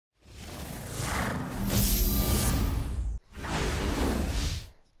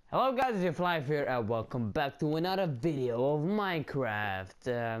Hello guys, it's Live here and welcome back to another video of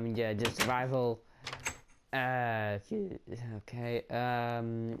Minecraft. Yeah, just survival. Okay.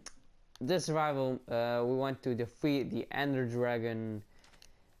 This survival, we want to defeat the enderdragon.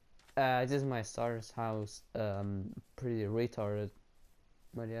 This is my starter's house. Pretty retarded,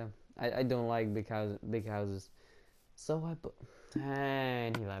 but yeah, I don't like big houses. So I put,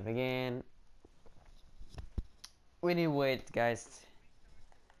 and he left again. We need to wait, guys.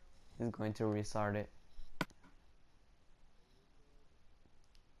 He's going to restart it.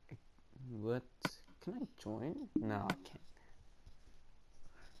 What? Can I join? No, I can't.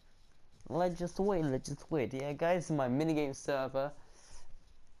 Let's just wait. Yeah, guys, my minigame server.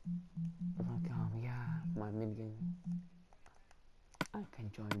 Oh yeah, my minigame. I can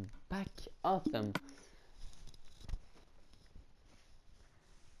join back. Awesome.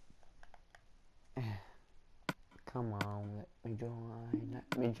 Come on, let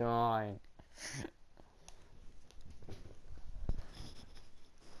me join.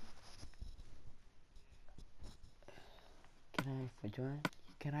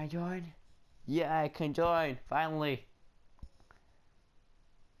 Can I join? Yeah, I can join, finally.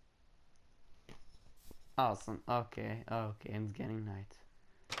 Awesome, okay, it's getting night.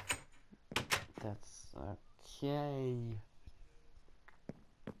 That's okay.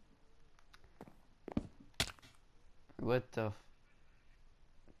 What the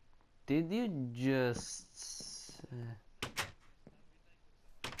did you just...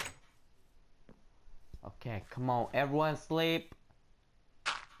 Okay, come on, everyone sleep.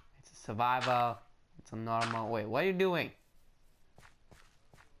 It's a survival. It's a normal. Wait, what are you doing?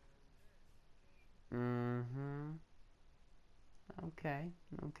 Okay.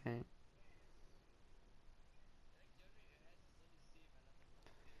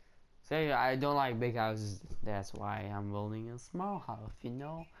 So I don't like big houses. That's why I'm building a small house. You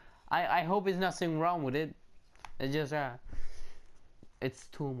know, I hope there's nothing wrong with it. It's just it's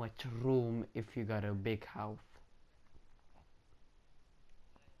too much room if you got a big house.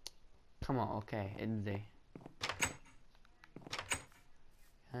 Come on, okay, it's there.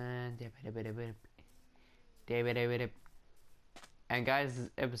 And guys, this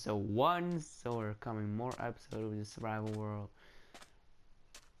is episode 1, so we're coming more episodes of the survival world.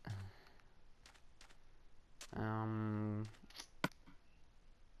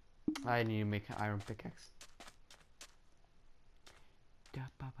 I need to make an iron pickaxe.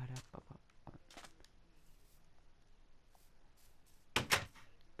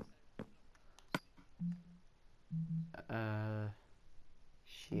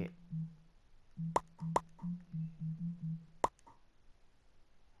 Shit.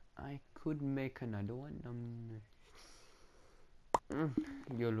 I could make another one.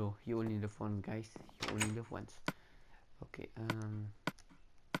 YOLO, you only live once, guys. You only live once. Okay,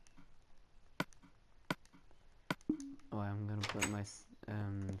 oh, I'm gonna put my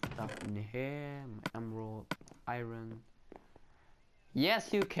stuff in here. My emerald, iron.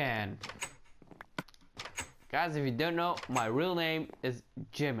 Yes, you can. Guys, if you don't know, my real name is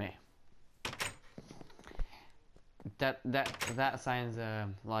Jimmy. That signs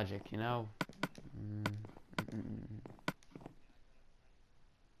logic, you know.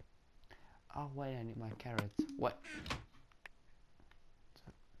 Oh wait, I need my carrots. What?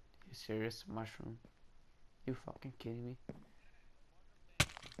 You serious, mushroom? You fucking kidding me?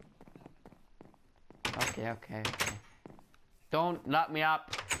 Okay. Don't lock me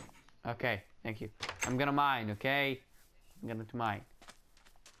up. Okay, thank you. I'm gonna mine, okay? I'm gonna mine.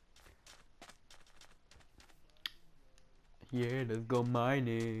 Yeah, let's go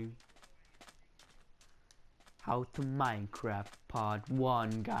mining. How to Minecraft part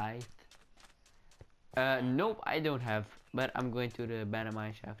 1, guys. Nope, I don't have, but I'm going to the abandoned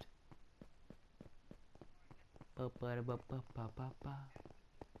mine shaft.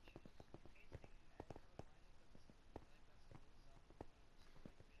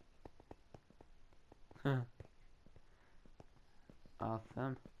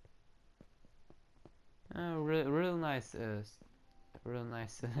 Awesome. Oh, real nice, real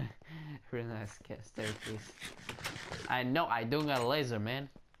nice, real nice staircase. I know I don't got a laser, man.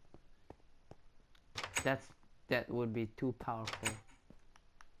 That would be too powerful.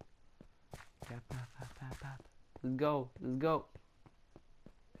 Let's go.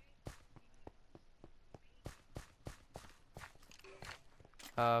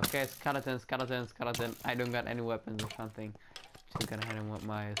 Okay, skeleton. I don't got any weapons or something. Just gonna hit him with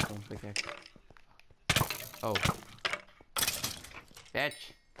my stone pickaxe. Oh.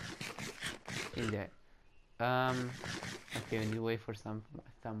 Bitch. He's dead. Okay, we need to wait for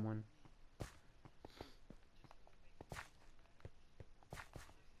someone.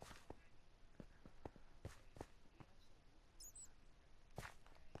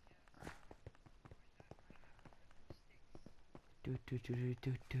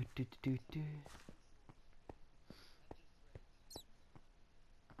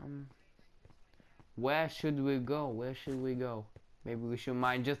 Where should we go? Where should we go? Maybe we should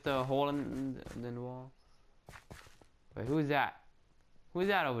mine just a hole in the wall. Wait, who's that? Who's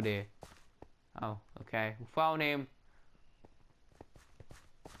that over there? Oh, okay. We found him.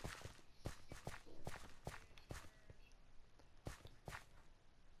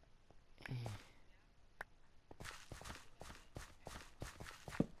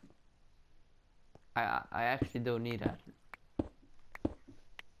 I actually don't need that.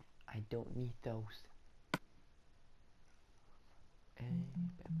 I don't need those.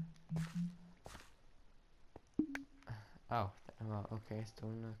 Oh, well, okay,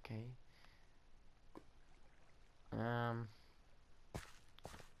 stone, okay.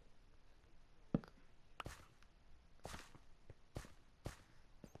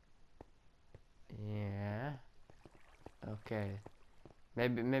 Yeah. Okay.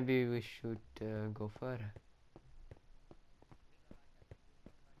 Maybe we should go further.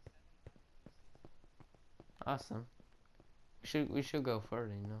 Awesome. We should go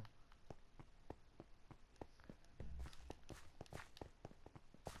further, you know.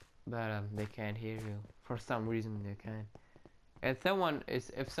 But they can't hear you. For some reason they can't.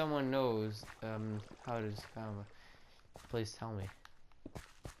 If someone knows how to spam, please tell me.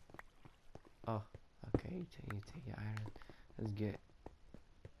 Oh, okay, you take your iron. That's good.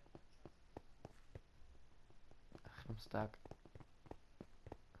 I'm stuck.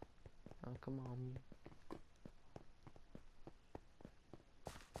 Oh, come on.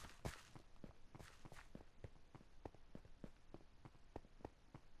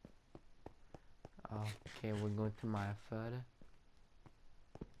 Okay, we're going to mine further.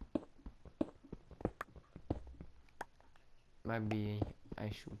 Maybe I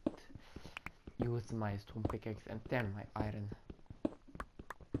should use my stone pickaxe and then my iron.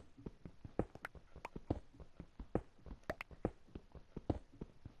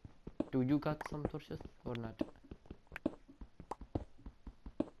 Do you got some torches or not?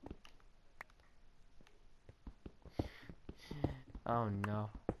 Oh no,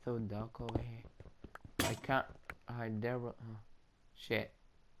 so dark over here. I can't hide there. Shit.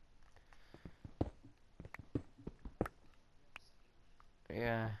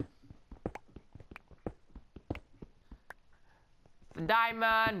 Yeah.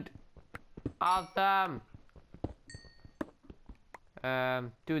 Diamond! Awesome!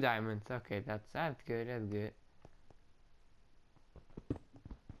 2 diamonds. Okay, that's good, that's good.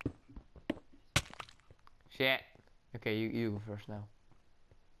 Shit. Okay, you go first now.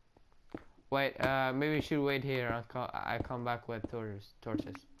 Wait, maybe we should wait here. I come back with torches.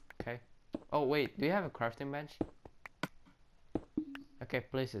 Okay. Oh wait, do you have a crafting bench? Okay,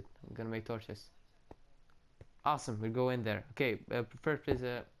 place it. I'm gonna make torches. Awesome, we'll go in there. Okay, first place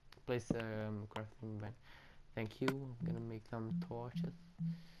crafting bench. Thank you. I'm gonna make some torches.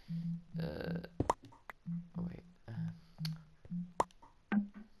 Oh wait.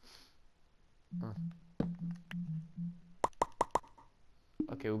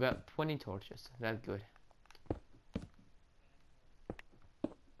 Okay, we got 20 torches. That's good.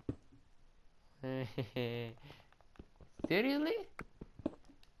 Seriously?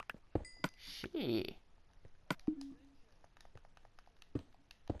 Shit.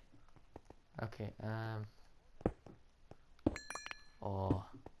 Okay, oh.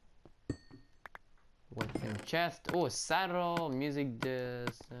 What's in chest? Oh, saddle, music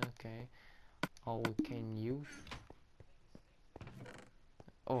disc. Okay. Oh, we can use.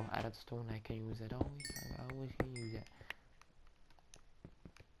 Oh, added stone. I can use it always. I always can use it.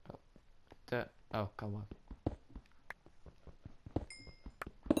 Oh, oh, come on.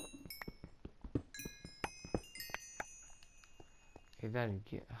 Okay, that is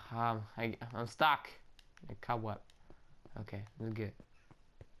good. I'm stuck. A cobweb. Okay, that's good.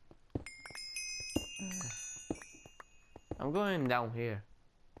 I'm going down here.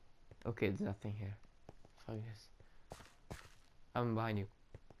 Okay, there's nothing here. Fuck this. I'm behind you.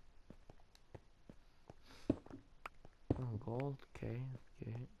 Oh, gold. Okay, that's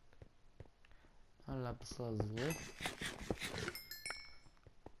good. Lapis lazuli.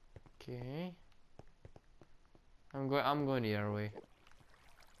 Okay. I'm going the other way.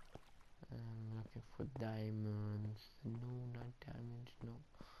 I'm looking for diamonds. No, not diamonds. No.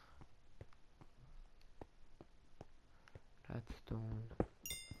 Redstone.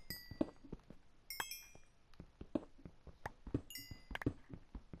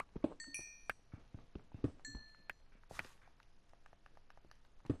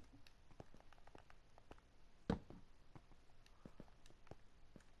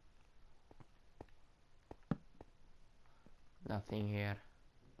 No, nothing here.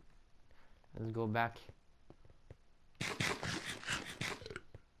 Let's go back.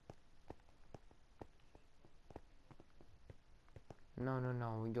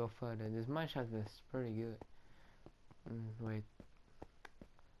 No, we go further. This mine shaft is pretty good. Wait.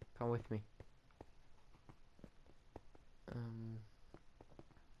 Come with me.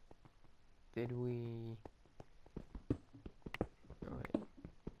 Did we... Oh, wait.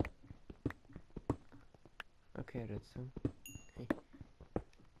 Okay, redstone. Hey.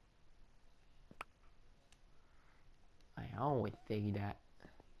 I always say that.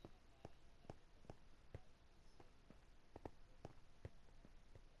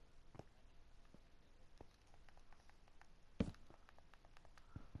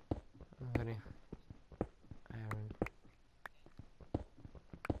 I'm getting iron.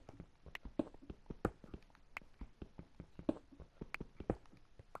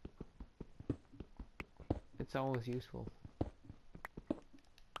 It's always useful.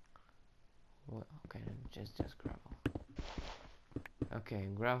 Well, okay, just gravel. Okay,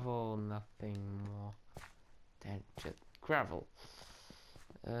 gravel, nothing more than just gravel.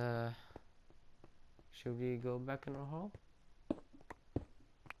 Should we go back in our hole?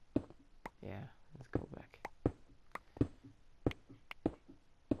 Yeah, let's go back.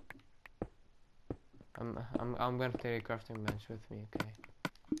 I'm gonna take a crafting bench with me, okay.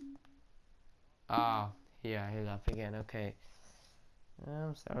 Ah, yeah, he left again, okay.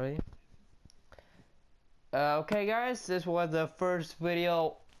 I'm sorry. Okay guys, this was the first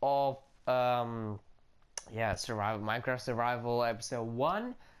video of yeah, Minecraft Survival episode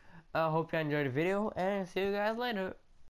 1. I hope you enjoyed the video and see you guys later.